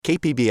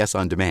KPBS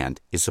On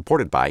Demand is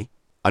supported by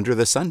Under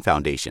the Sun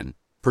Foundation,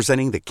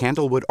 presenting the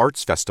Candlewood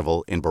Arts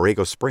Festival in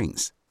Borrego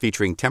Springs,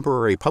 featuring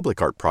temporary public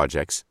art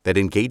projects that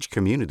engage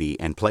community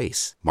and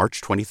place.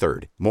 March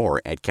 23rd. More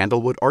at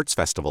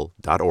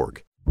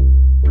candlewoodartsfestival.org.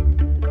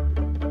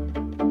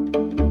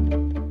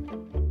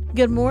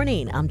 Good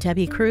morning. I'm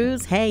Debbie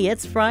Cruz. Hey,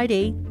 it's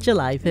Friday,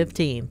 July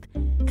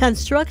 15th.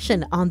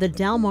 Construction on the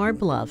Delmar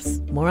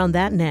Bluffs. More on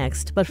that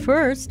next. But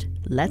first,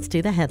 let's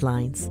do the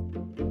headlines.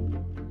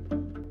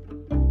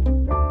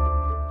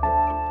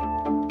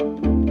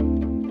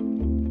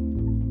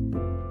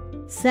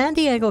 San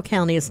Diego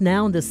County is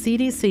now in the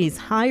CDC's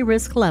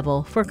high-risk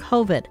level for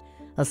COVID.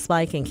 A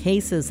spike in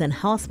cases and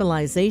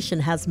hospitalization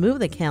has moved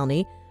the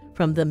county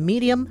from the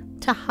medium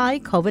to high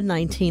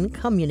COVID-19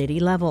 community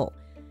level.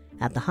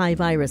 At the high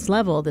virus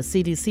level, the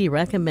CDC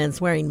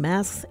recommends wearing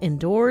masks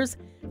indoors,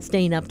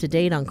 staying up to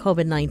date on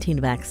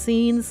COVID-19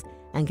 vaccines,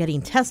 and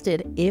getting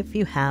tested if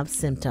you have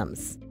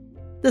symptoms.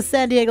 The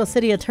San Diego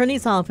City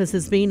Attorney's Office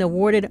is being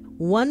awarded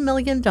 $1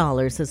 million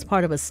as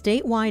part of a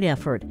statewide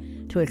effort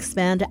to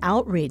expand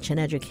outreach and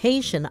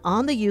education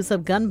on the use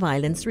of gun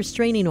violence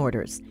restraining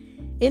orders.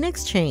 In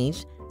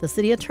exchange, the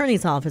City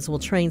Attorney's Office will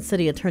train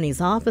city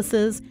attorneys'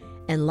 offices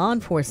and law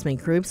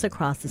enforcement groups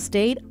across the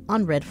state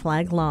on red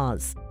flag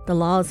laws. The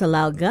laws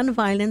allow gun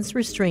violence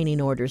restraining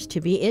orders to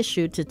be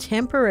issued to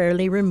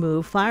temporarily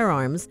remove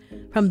firearms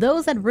from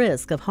those at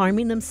risk of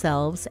harming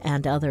themselves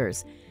and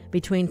others.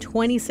 Between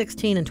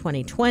 2016 and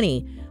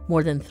 2020,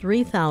 more than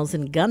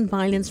 3,000 gun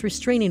violence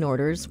restraining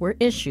orders were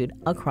issued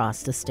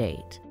across the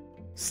state.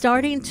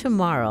 Starting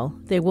tomorrow,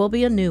 there will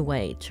be a new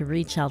way to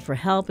reach out for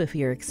help if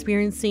you're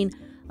experiencing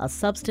a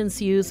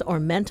substance use or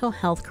mental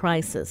health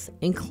crisis,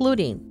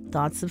 including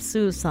thoughts of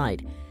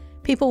suicide.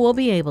 People will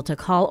be able to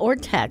call or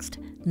text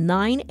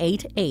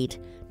 988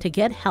 to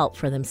get help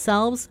for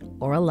themselves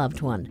or a loved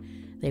one.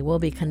 They will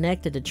be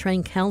connected to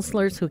trained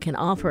counselors who can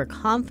offer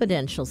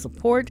confidential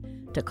support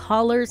to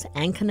callers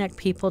and connect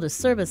people to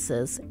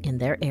services in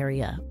their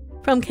area.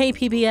 From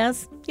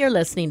KPBS, you're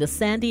listening to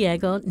San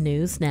Diego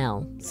News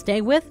Now.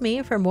 Stay with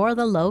me for more of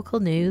the local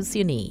news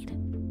you need.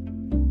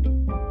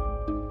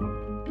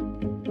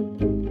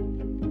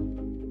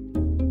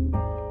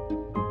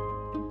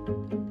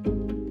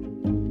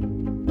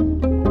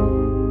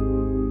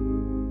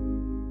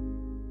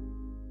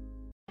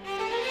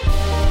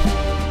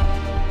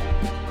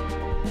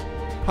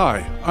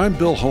 Hi, I'm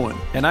Bill Hohen.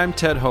 And I'm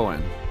Ted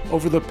Hohen.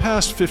 Over the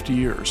past 50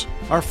 years,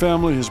 our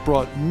family has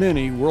brought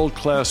many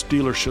world-class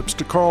dealerships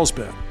to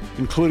Carlsbad,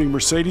 including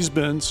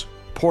Mercedes-Benz,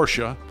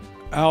 Porsche,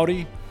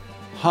 Audi,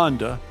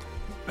 Honda,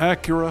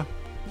 Acura,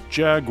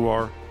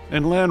 Jaguar,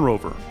 and Land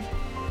Rover.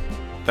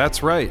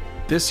 That's right.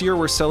 This year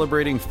we're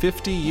celebrating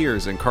 50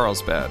 years in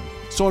Carlsbad.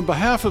 So on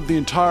behalf of the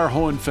entire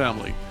Hohen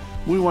family,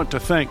 we want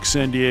to thank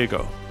San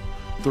Diego.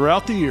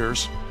 Throughout the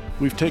years,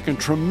 we've taken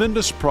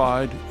tremendous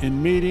pride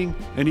in meeting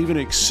and even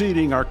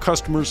exceeding our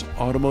customers'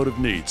 automotive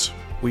needs.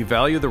 We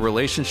value the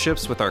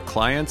relationships with our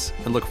clients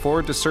and look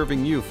forward to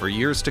serving you for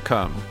years to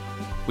come.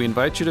 We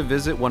invite you to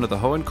visit one of the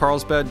Hohen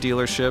Carlsbad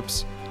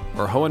dealerships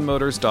or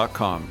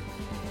hohenmotors.com.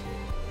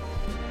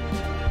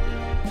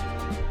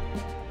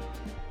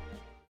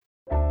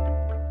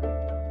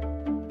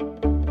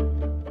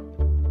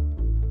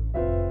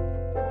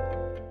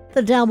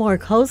 The Delmar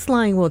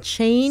coastline will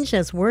change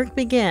as work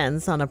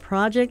begins on a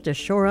project to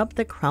shore up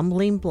the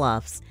crumbling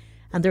bluffs.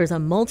 And there's a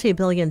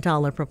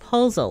multi-billion-dollar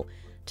proposal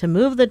to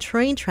move the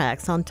train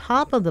tracks on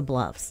top of the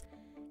bluffs.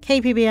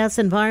 KPBS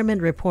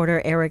environment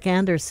reporter Eric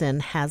Anderson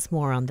has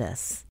more on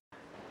this.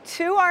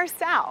 To our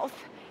south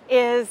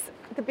is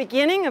the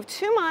beginning of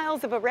 2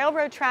 miles of a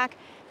railroad track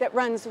that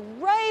runs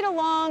right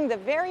along the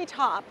very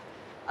top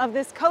of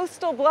this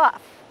coastal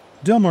bluff.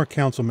 Delmar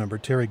Councilmember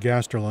Terry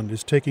Gasterland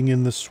is taking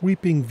in the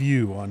sweeping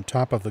view on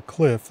top of the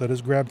cliff that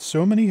has grabbed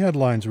so many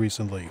headlines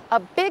recently.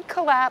 A big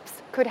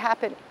collapse could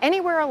happen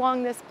anywhere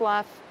along this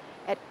bluff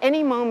at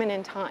any moment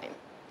in time.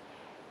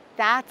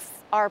 That's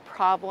our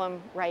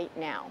problem right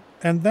now.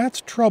 And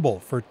that's trouble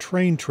for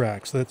train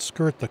tracks that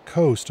skirt the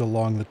coast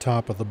along the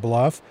top of the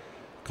bluff.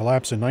 A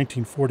collapse in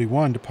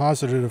 1941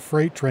 deposited a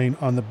freight train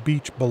on the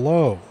beach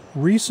below.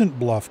 Recent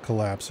bluff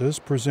collapses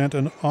present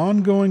an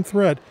ongoing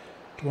threat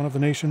to one of the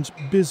nation's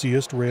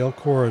busiest rail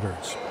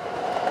corridors.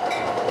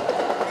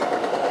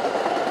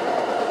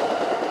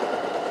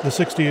 The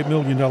 $68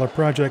 million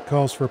project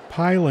calls for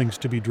pilings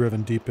to be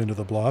driven deep into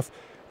the bluff.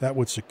 That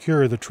would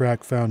secure the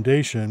track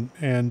foundation,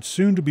 and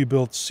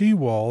soon-to-be-built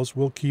seawalls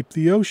will keep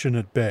the ocean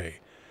at bay.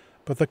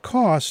 But the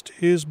cost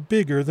is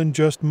bigger than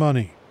just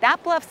money.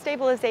 That bluff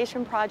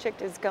stabilization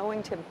project is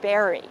going to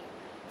bury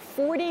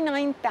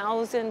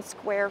 49,000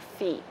 square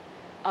feet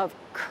of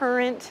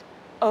current,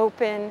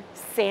 open,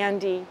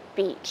 sandy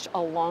beach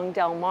along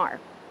Del Mar.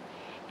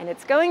 And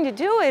it's going to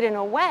do it in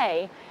a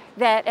way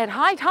that at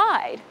high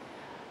tide,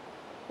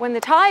 when the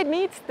tide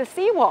meets the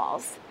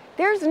seawalls,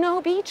 there's no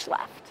beach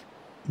left.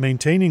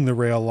 Maintaining the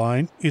rail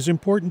line is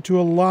important to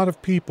a lot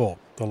of people.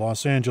 The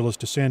Los Angeles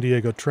to San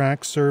Diego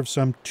track serves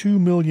some 2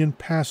 million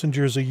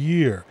passengers a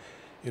year.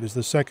 It is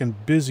the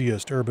second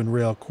busiest urban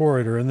rail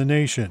corridor in the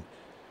nation.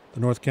 The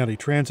North County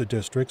Transit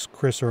District's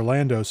Chris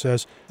Orlando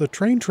says the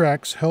train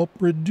tracks help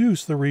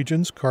reduce the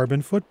region's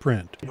carbon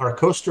footprint. Our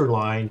coaster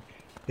line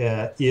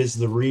is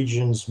the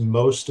region's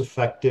most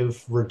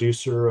effective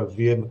reducer of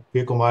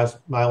vehicle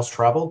miles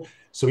traveled.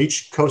 So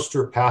each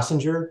coaster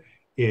passenger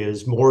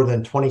is more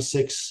than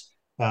 26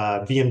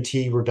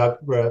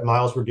 VMT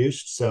miles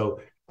reduced.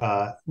 So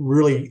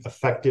really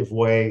effective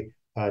way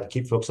to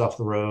keep folks off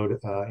the road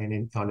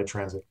and onto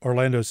transit.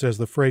 Orlando says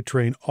the freight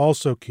train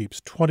also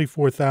keeps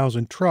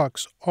 24,000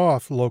 trucks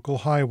off local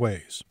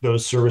highways.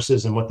 Those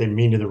services and what they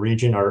mean to the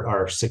region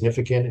are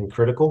significant and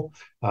critical.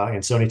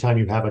 And so anytime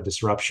you have a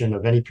disruption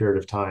of any period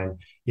of time,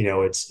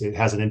 it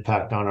has an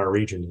impact on our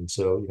region. And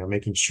so,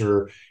 making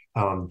sure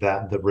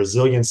that the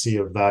resiliency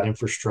of that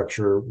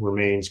infrastructure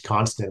remains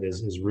constant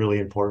is really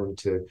important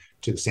to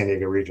the San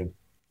Diego region.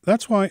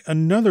 That's why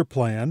another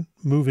plan,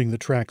 moving the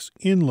tracks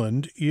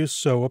inland, is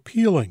so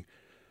appealing.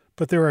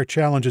 But there are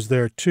challenges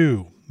there,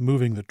 too.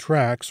 Moving the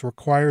tracks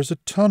requires a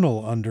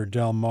tunnel under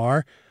Del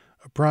Mar,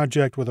 a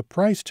project with a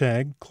price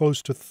tag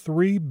close to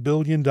 $3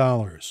 billion.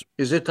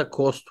 Is it a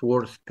cost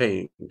worth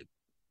paying?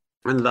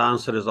 And the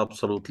answer is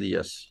absolutely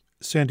yes.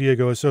 San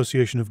Diego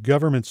Association of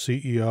Governments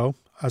CEO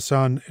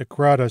Hassan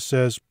Ekrada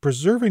says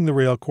preserving the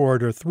rail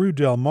corridor through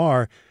Del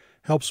Mar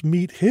helps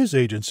meet his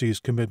agency's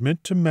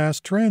commitment to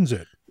mass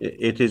transit.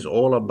 It is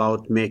all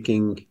about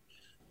making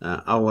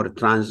our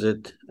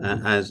transit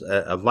as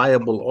a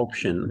viable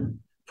option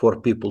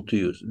for people to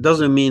use. It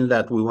doesn't mean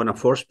that we want to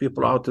force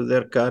people out of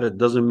their car. It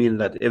doesn't mean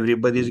that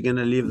everybody's going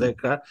to leave their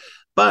car.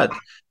 But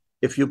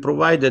if you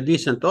provide a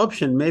decent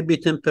option, maybe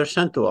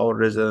 10% of our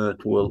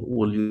residents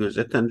will use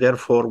it, and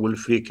therefore will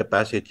free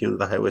capacity in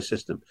the highway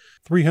system.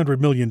 $300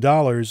 million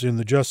in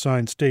the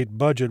just-signed state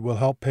budget will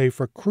help pay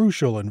for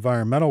crucial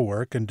environmental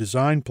work and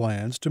design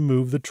plans to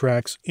move the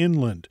tracks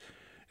inland.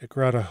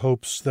 Ekrada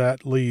hopes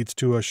that leads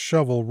to a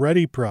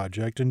shovel-ready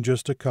project in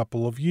just a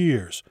couple of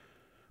years.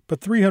 But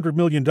 $300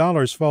 million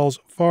falls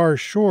far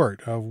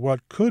short of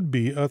what could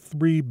be a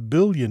 $3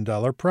 billion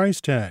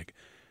price tag.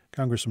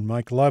 Congressman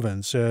Mike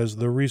Levin says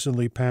the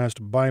recently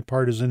passed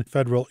bipartisan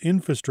federal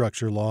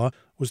infrastructure law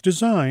was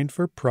designed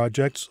for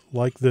projects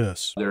like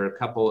this. There are a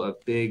couple of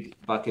big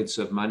buckets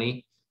of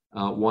money,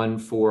 one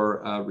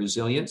for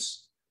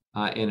resilience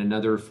and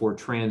another for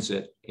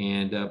transit.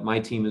 And my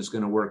team is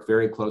going to work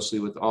very closely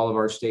with all of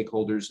our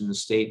stakeholders in the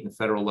state and the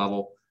federal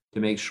level to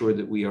make sure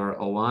that we are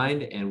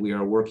aligned and we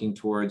are working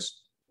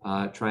towards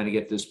trying to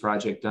get this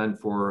project done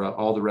for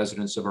all the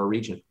residents of our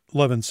region.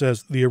 Levin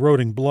says the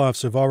eroding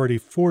bluffs have already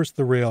forced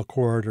the rail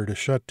corridor to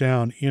shut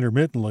down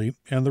intermittently,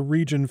 and the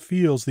region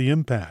feels the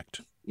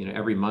impact.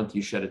 Every month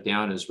you shut it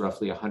down is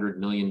roughly $100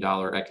 million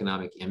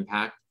economic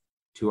impact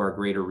to our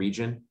greater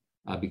region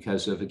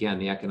because of, again,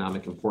 the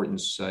economic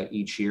importance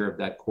each year of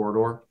that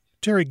corridor.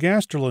 Terry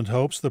Gasterland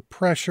hopes the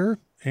pressure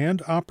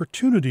and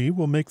opportunity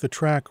will make the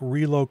track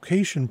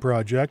relocation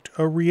project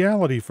a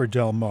reality for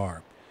Del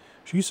Mar.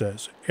 She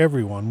says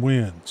everyone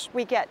wins.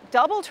 We get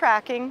double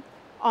tracking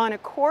on a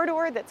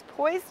corridor that's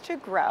poised to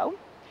grow.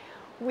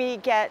 We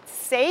get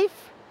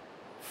safe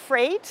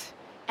freight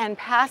and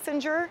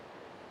passenger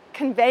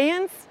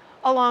conveyance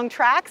along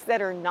tracks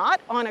that are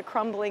not on a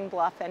crumbling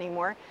bluff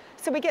anymore.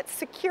 So we get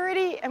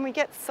security and we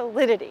get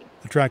solidity.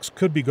 The tracks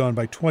could be gone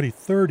by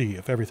 2030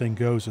 if everything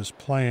goes as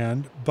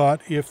planned, but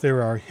if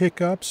there are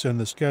hiccups and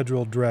the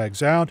schedule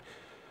drags out,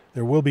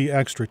 there will be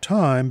extra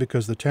time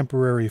because the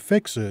temporary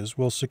fixes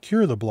will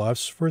secure the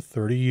bluffs for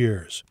 30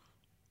 years.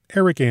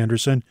 Eric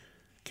Anderson,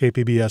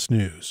 KPBS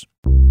News.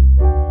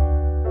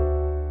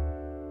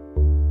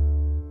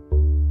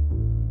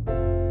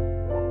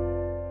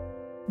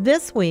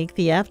 This week,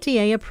 the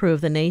FDA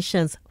approved the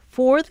nation's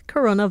fourth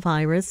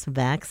coronavirus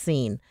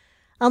vaccine.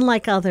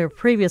 Unlike other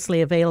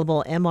previously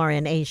available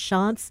mRNA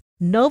shots,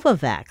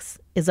 Novavax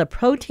is a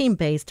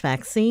protein-based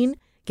vaccine,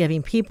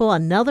 giving people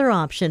another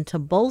option to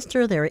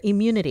bolster their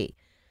immunity.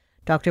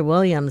 Dr.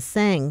 William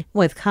Tseng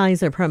with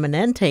Kaiser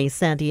Permanente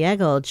San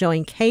Diego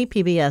joined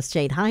KPBS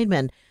Jade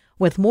Hyndman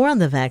with more on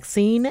the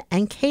vaccine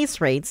and case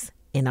rates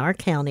in our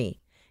county.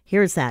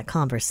 Here's that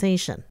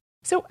conversation.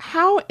 So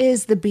how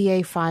is the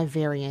BA.5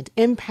 variant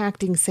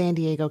impacting San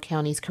Diego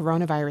County's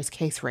coronavirus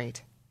case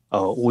rate?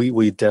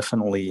 We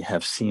definitely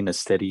have seen a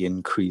steady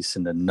increase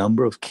in the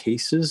number of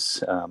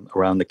cases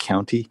around the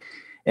county.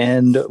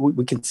 And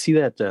we can see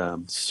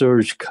that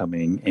surge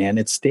coming, and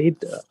it stayed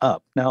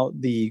up. Now,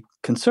 the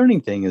concerning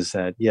thing is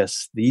that,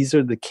 yes, these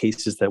are the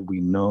cases that we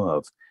know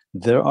of.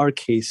 There are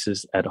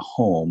cases at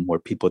home where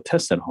people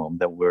test at home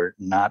that we're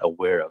not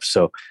aware of.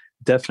 So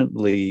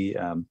definitely,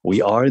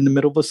 we are in the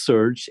middle of a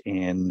surge,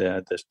 and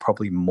there's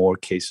probably more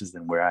cases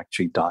than we're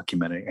actually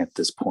documenting at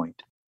this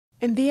point.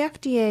 And the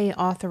FDA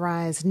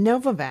authorized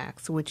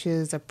Novavax, which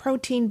is a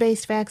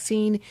protein-based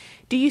vaccine.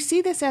 Do you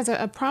see this as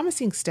a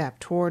promising step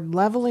toward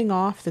leveling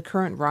off the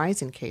current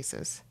rise in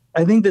cases?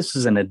 I think this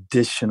is an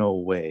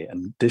additional way,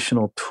 an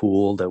additional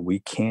tool that we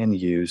can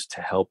use to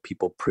help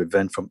people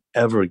prevent from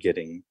ever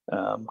getting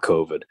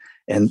COVID.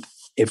 And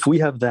if we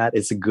have that,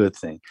 it's a good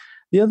thing.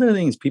 The other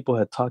things people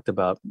had talked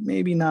about,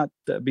 maybe not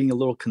being a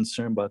little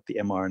concerned about the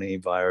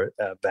mRNA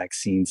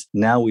vaccines.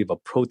 Now we have a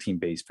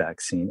protein-based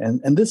vaccine.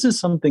 And this is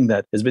something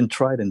that has been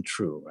tried and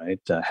true, right?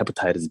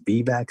 Hepatitis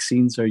B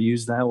vaccines are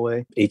used that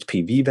way.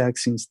 HPV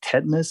vaccines,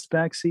 tetanus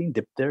vaccine,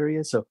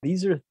 diphtheria. So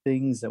these are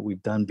things that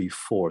we've done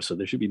before. So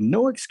there should be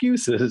no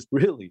excuses,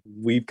 really.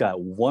 We've got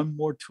one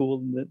more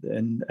tool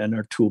in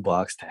our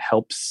toolbox to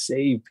help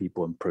save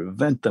people and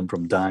prevent them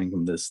from dying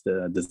from this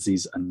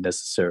disease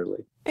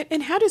unnecessarily.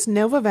 And how does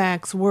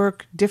Novavax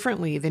work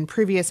differently than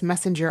previous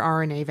messenger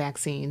RNA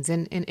vaccines?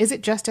 And is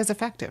it just as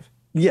effective?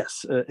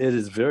 Yes, it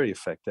is very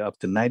effective, up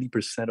to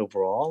 90%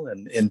 overall.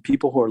 And in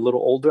people who are a little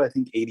older, I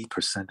think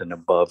 80% and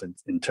above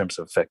in terms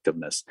of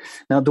effectiveness.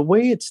 Now, the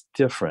way it's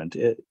different,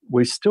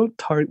 we're still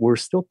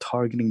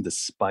targeting the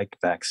spike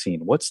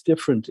vaccine. What's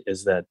different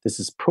is that this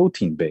is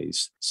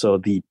protein-based. So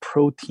the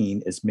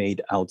protein is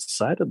made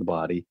outside of the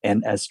body.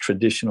 And as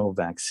traditional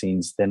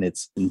vaccines, then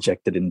it's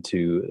injected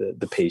into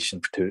the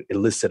patient to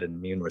elicit an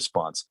immune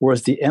response.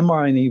 Whereas the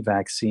mRNA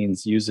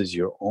vaccines uses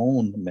your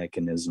own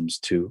mechanisms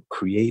to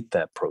create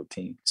that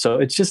protein. So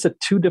it's just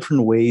two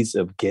different ways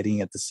of getting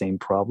at the same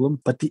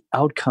problem, but the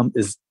outcome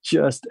is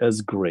just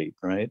as great,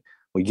 right?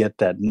 We get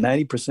that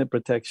 90%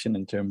 protection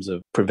in terms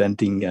of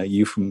preventing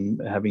you from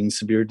having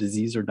severe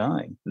disease or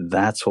dying.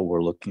 That's what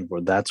we're looking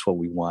for. That's what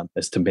we want,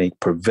 is to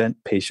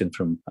prevent patients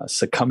from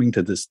succumbing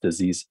to this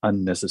disease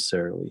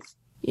unnecessarily.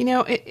 You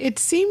know, it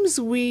seems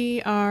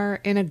we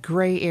are in a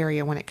gray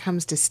area when it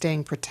comes to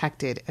staying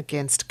protected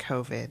against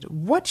COVID.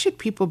 What should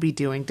people be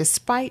doing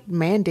despite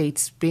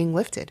mandates being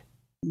lifted?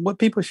 What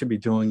people should be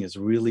doing is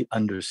really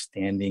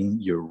understanding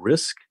your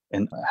risk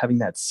and having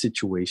that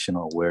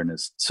situational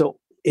awareness. So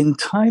in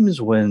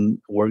times when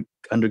we're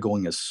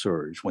undergoing a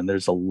surge, when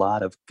there's a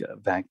lot of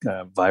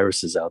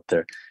viruses out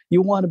there,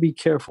 you want to be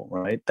careful,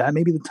 right? That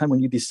may be the time when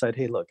you decide,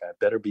 hey, look, I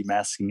better be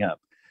masking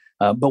up.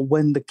 But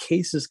when the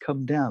cases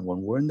come down,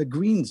 when we're in the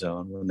green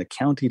zone, when the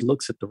county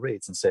looks at the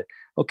rates and say,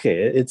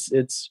 okay,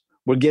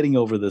 we're getting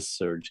over this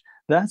surge,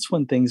 that's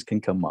when things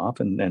can come off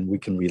and we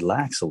can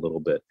relax a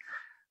little bit.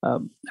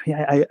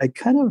 I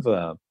kind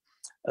of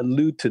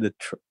allude to the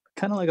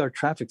kind of like our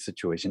traffic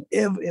situation.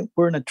 If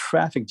we're in a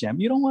traffic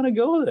jam, you don't want to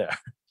go there.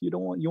 You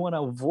want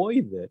to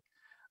avoid it.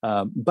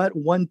 But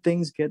when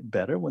things get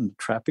better, when the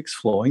traffic's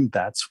flowing,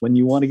 that's when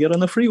you want to get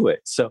on the freeway.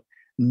 So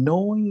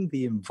knowing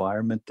the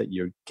environment that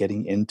you're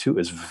getting into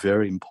is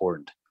very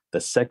important. The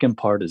second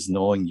part is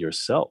knowing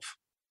yourself.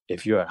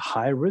 If you're at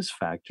high risk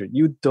factor,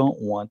 you don't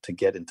want to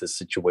get into a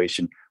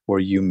situation where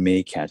you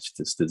may catch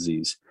this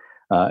disease.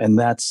 And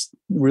that's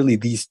really,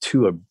 these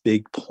two are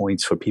big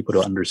points for people to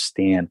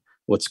understand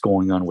what's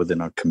going on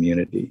within our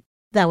community.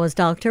 That was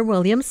Dr.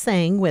 William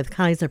Tseng with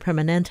Kaiser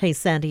Permanente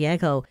San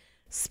Diego,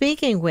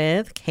 speaking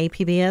with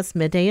KPBS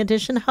Midday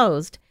Edition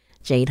host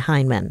Jade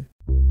Hindman.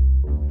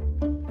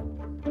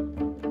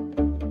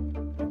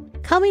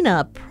 Coming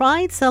up,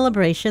 Pride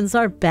celebrations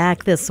are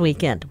back this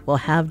weekend. We'll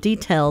have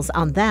details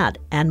on that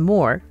and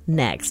more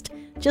next,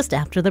 just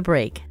after the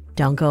break.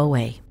 Don't go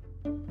away.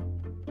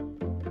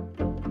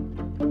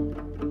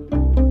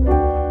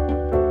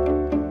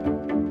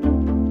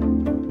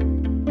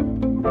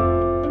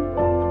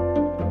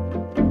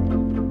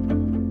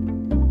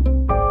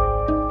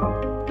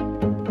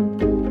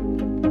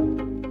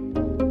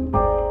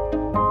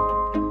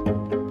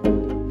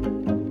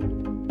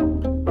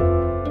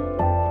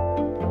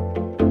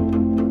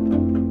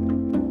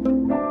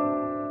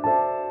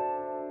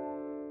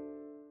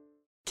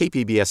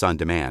 KPBS On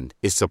Demand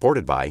is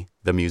supported by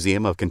the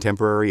Museum of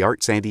Contemporary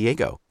Art San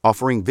Diego,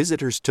 offering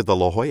visitors to the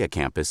La Jolla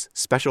campus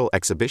special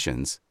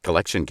exhibitions,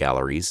 collection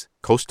galleries,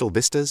 coastal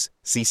vistas,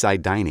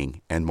 seaside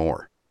dining, and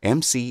more.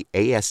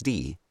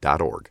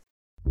 MCASD.org.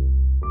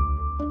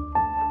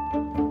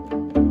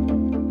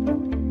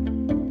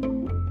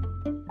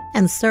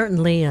 And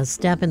certainly a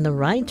step in the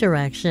right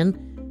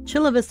direction.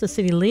 Chula Vista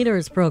City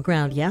leaders broke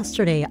ground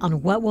yesterday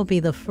on what will be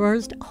the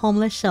first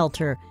homeless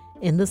shelter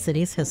in the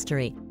city's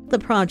history. The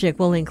project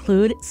will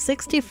include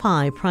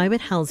 65 private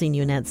housing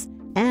units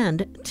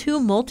and 2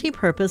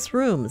 multi-purpose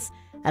rooms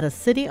at a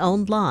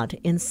city-owned lot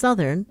in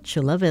southern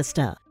Chula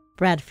Vista.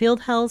 Brad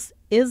Fieldhouse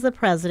is the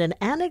president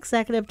and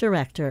executive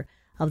director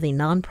of the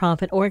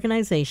nonprofit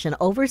organization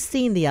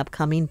overseeing the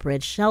upcoming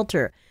bridge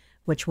shelter,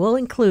 which will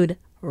include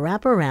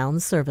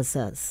wraparound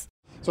services.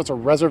 So it's a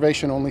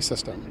reservation-only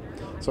system.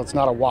 So it's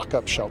not a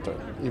walk-up shelter.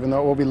 Even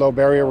though it will be low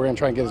barrier, we're going to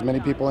try and get as many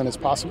people in as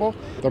possible.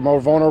 The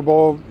more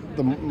vulnerable,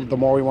 the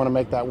more we want to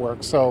make that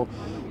work. So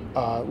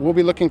we'll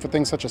be looking for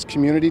things such as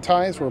community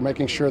ties. We're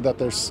making sure that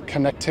there's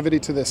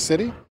connectivity to this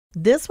city.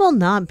 This will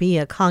not be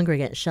a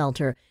congregate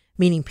shelter,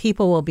 meaning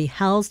people will be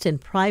housed in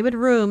private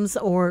rooms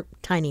or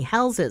tiny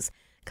houses.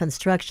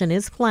 Construction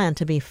is planned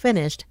to be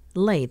finished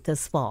late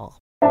this fall.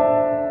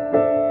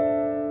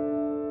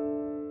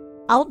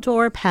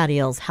 Outdoor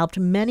patios helped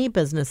many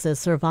businesses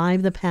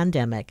survive the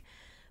pandemic,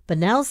 but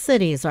now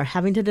cities are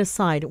having to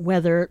decide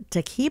whether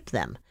to keep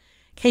them.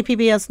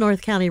 KPBS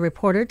North County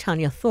reporter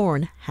Tanya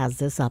Thorne has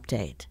this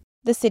update.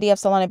 The city of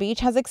Solana Beach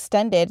has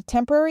extended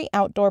temporary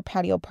outdoor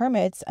patio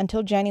permits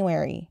until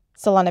January.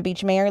 Solana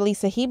Beach Mayor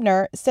Lisa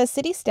Huebner says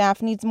city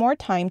staff needs more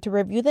time to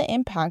review the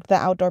impact the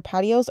outdoor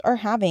patios are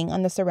having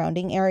on the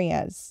surrounding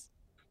areas.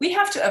 We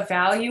have to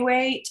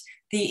evaluate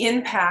the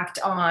impact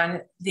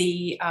on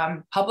the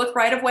public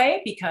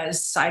right-of-way,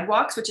 because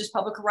sidewalks, which is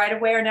public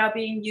right-of-way, are now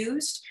being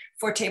used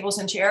for tables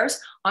and chairs,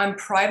 on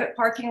private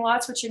parking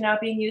lots, which are now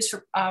being used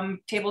for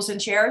tables and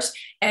chairs.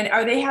 And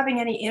are they having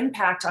any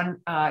impact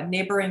on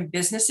neighboring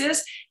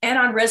businesses and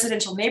on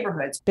residential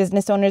neighborhoods?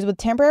 Business owners with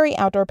temporary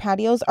outdoor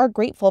patios are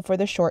grateful for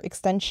the short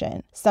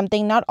extension,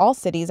 something not all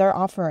cities are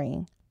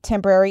offering.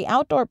 Temporary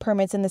outdoor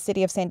permits in the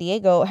city of San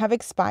Diego have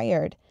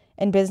expired,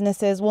 and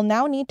businesses will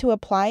now need to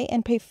apply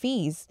and pay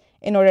fees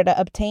in order to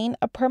obtain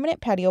a permanent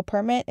patio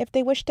permit if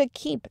they wish to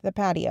keep the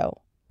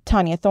patio.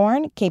 Tanya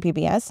Thorne,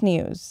 KPBS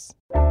News.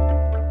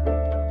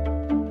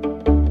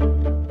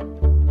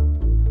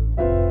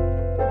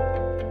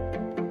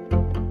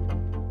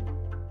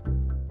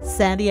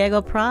 San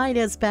Diego Pride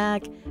is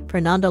back.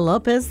 Fernando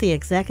Lopez, the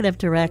executive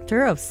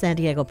director of San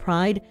Diego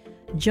Pride,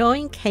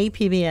 joined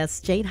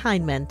KPBS Jade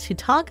Hindman to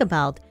talk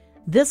about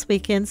this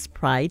weekend's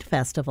Pride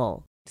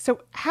Festival.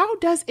 So how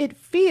does it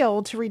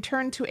feel to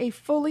return to a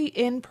fully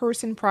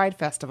in-person Pride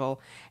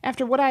Festival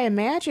after what I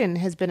imagine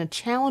has been a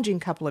challenging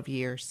couple of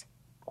years?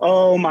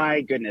 Oh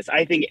my goodness.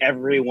 I think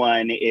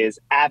everyone is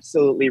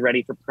absolutely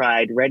ready for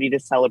Pride, ready to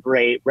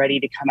celebrate, ready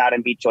to come out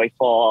and be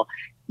joyful.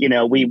 You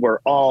know, we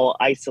were all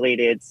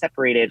isolated,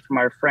 separated from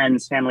our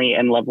friends, family,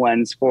 and loved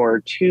ones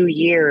for 2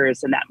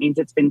 years. And that means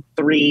it's been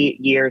 3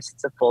 years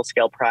since a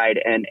full-scale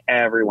Pride, and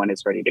everyone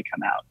is ready to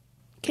come out.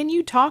 Can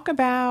you talk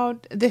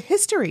about the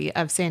history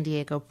of San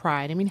Diego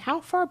Pride? I mean,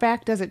 how far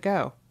back does it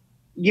go?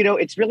 You know,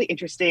 it's really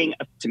interesting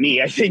to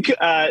me. I think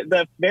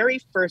the very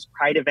first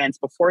Pride events,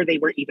 before they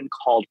were even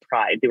called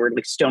Pride, they were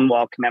like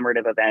Stonewall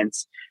commemorative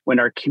events when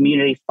our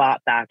community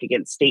fought back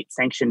against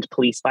state-sanctioned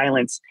police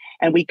violence.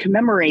 And we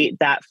commemorate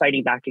that,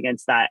 fighting back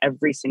against that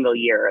every single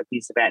year at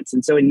these events.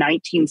 And so in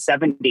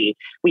 1970,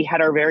 we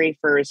had our very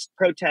first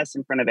protest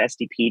in front of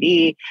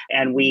SDPD,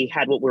 and we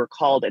had what were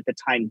called at the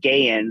time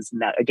Gay-ins.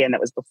 And that, again,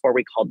 that was before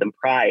we called them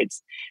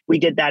Prides. We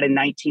did that in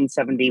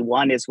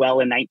 1971 as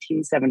well. In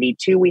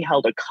 1972, we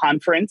held a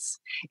conference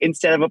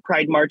instead of a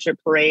Pride March or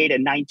parade.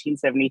 In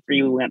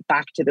 1973, we went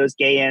back to those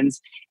Gay-ins.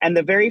 And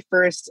the very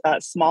first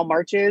small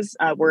marches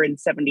were in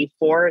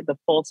 74. The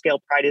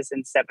full-scale Pride is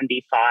in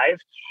 75.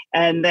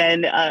 And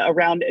then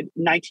around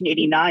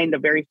 1989, the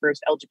very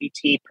first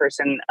LGBT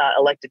person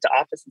elected to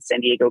office in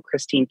San Diego,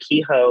 Christine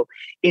Kehoe,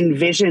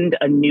 envisioned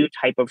a new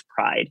type of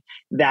Pride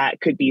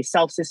that could be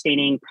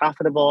self-sustaining,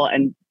 profitable.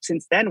 And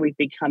since then, we've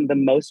become the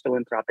most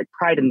philanthropic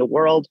Pride in the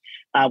world.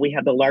 We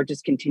have the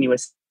largest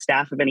continuous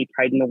staff of any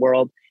Pride in the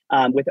world,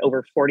 with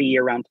over 40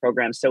 year-round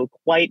programs. So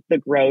quite the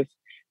growth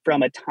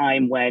from a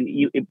time when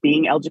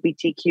being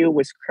LGBTQ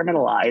was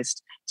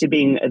criminalized to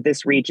being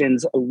this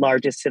region's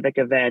largest civic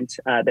event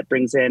that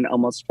brings in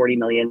almost 40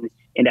 million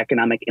in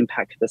economic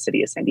impact to the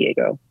city of San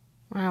Diego.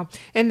 Wow.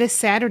 And this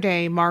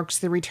Saturday marks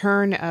the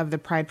return of the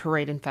Pride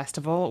Parade and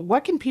Festival.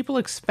 What can people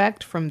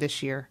expect from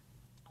this year?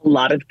 A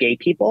lot of gay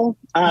people.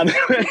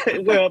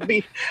 Will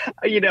be,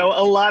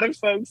 a lot of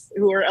folks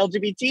who are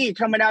LGBT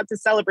coming out to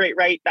celebrate,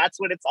 right? That's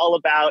what it's all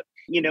about.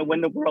 You know,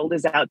 when the world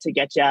is out to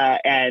get you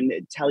and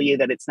tell you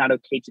that it's not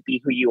okay to be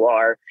who you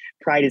are,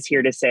 Pride is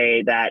here to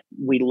say that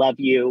we love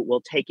you,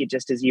 we'll take you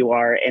just as you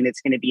are, and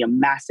it's going to be a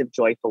massive,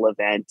 joyful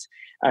event.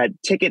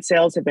 Ticket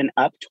sales have been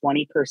up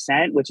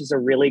 20%, which is a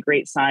really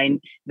great sign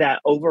that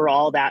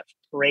overall that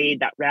parade,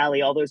 that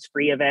rally, all those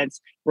free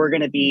events, we're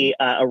going to be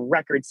a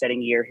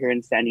record-setting year here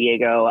in San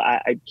Diego.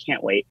 I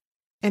can't wait.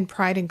 And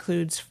Pride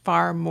includes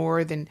far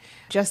more than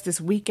just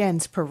this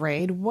weekend's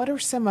parade. What are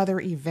some other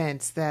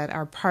events that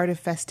are part of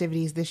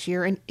festivities this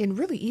year and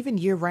really even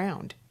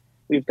year-round?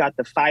 We've got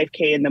the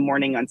 5K in the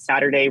morning on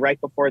Saturday,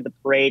 right before the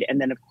parade. And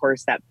then, of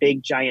course, that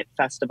big, giant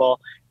festival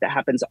that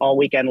happens all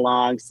weekend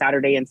long,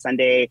 Saturday and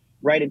Sunday,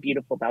 right in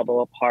beautiful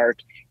Balboa Park.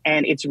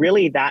 And it's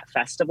really that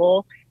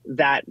festival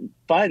that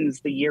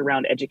funds the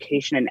year-round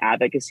education and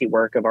advocacy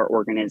work of our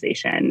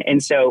organization.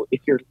 And so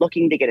if you're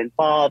looking to get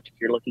involved, if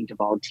you're looking to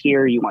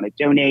volunteer, you want to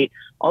donate,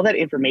 all that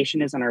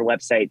information is on our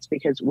websites,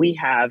 because we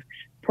have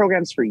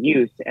programs for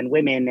youth and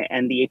women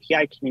and the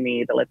API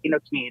community, the Latino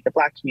community, the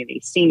Black community,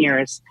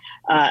 seniors.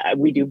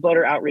 We do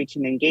voter outreach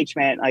and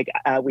engagement.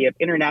 We have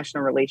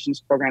international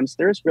relations programs.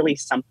 There's really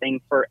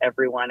something for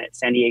everyone at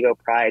San Diego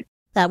Pride.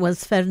 That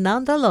was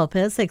Fernando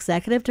Lopez,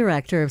 Executive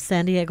Director of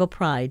San Diego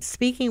Pride,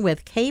 speaking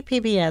with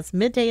KPBS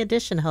Midday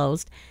Edition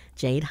host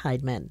Jade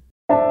Hindman.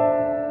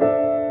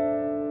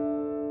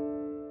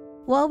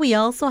 Well, we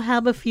also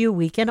have a few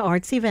weekend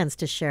arts events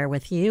to share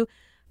with you.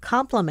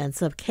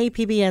 Compliments of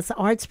KPBS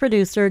arts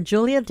producer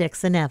Julia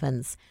Dixon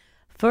Evans.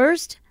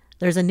 First,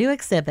 there's a new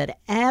exhibit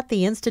at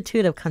the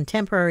Institute of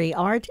Contemporary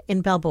Art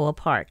in Balboa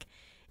Park.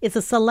 It's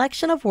a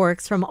selection of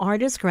works from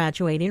artists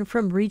graduating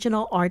from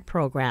regional art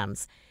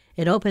programs.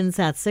 It opens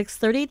at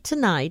 6:30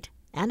 tonight,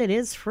 and it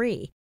is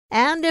free.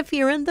 And if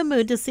you're in the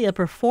mood to see a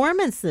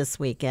performance this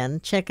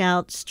weekend, check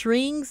out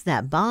Strings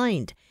That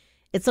Bind.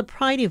 It's a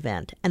pride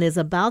event and is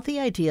about the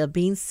idea of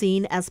being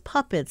seen as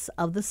puppets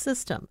of the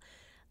system.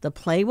 The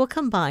play will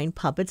combine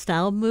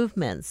puppet-style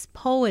movements,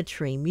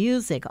 poetry,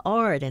 music,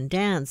 art, and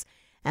dance,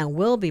 and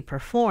will be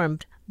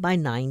performed by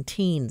 9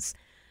 teens.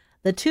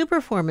 The 2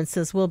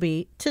 performances will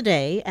be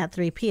today at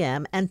 3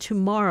 p.m. and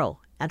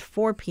tomorrow at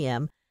 4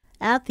 p.m.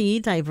 at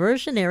the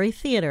Diversionary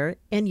Theater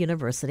in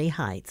University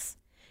Heights.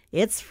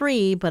 It's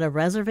free, but a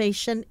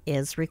reservation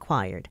is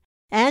required.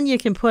 And you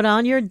can put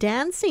on your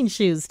dancing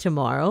shoes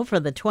tomorrow for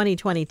the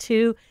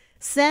 2022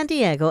 San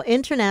Diego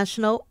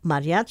International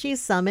Mariachi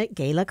Summit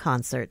Gala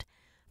Concert.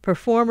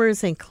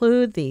 Performers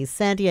include the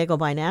San Diego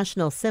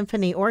Binational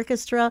Symphony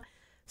Orchestra,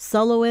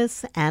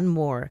 soloists, and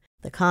more.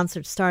 The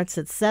concert starts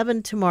at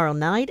 7 tomorrow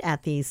night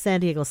at the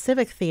San Diego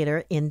Civic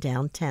Theater in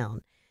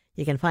downtown.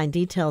 You can find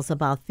details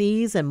about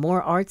these and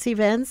more arts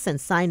events and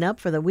sign up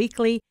for the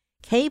weekly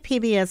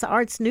KPBS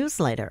Arts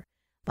newsletter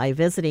by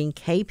visiting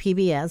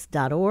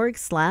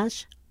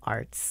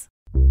kpbs.org/arts.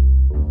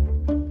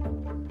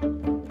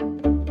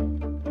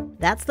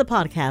 That's the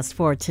podcast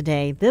for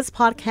today. This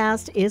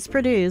podcast is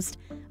produced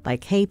by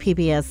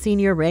KPBS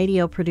senior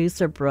radio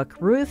producer Brooke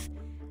Ruth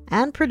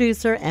and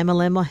producer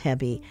Emily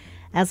Mohebi.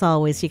 As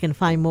always, you can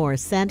find more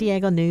San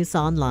Diego news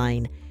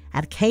online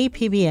at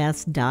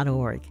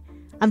kpbs.org.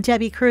 I'm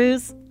Debbie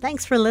Cruz.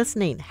 Thanks for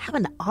listening. Have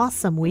an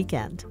awesome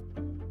weekend.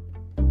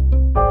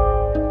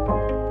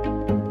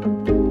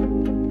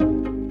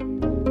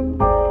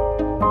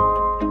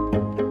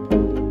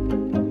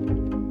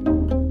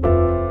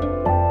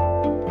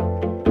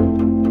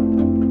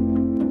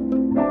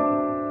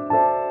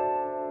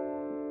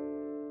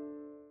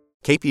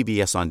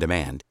 KPBS On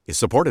Demand is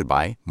supported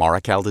by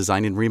Marroccal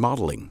Design and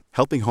Remodeling,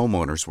 helping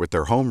homeowners with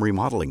their home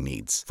remodeling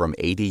needs. From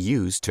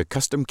ADUs to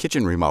custom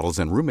kitchen remodels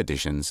and room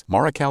additions,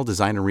 Marroccal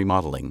Design and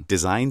Remodeling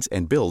designs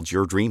and builds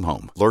your dream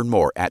home. Learn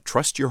more at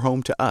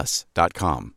trustyourhometous.com.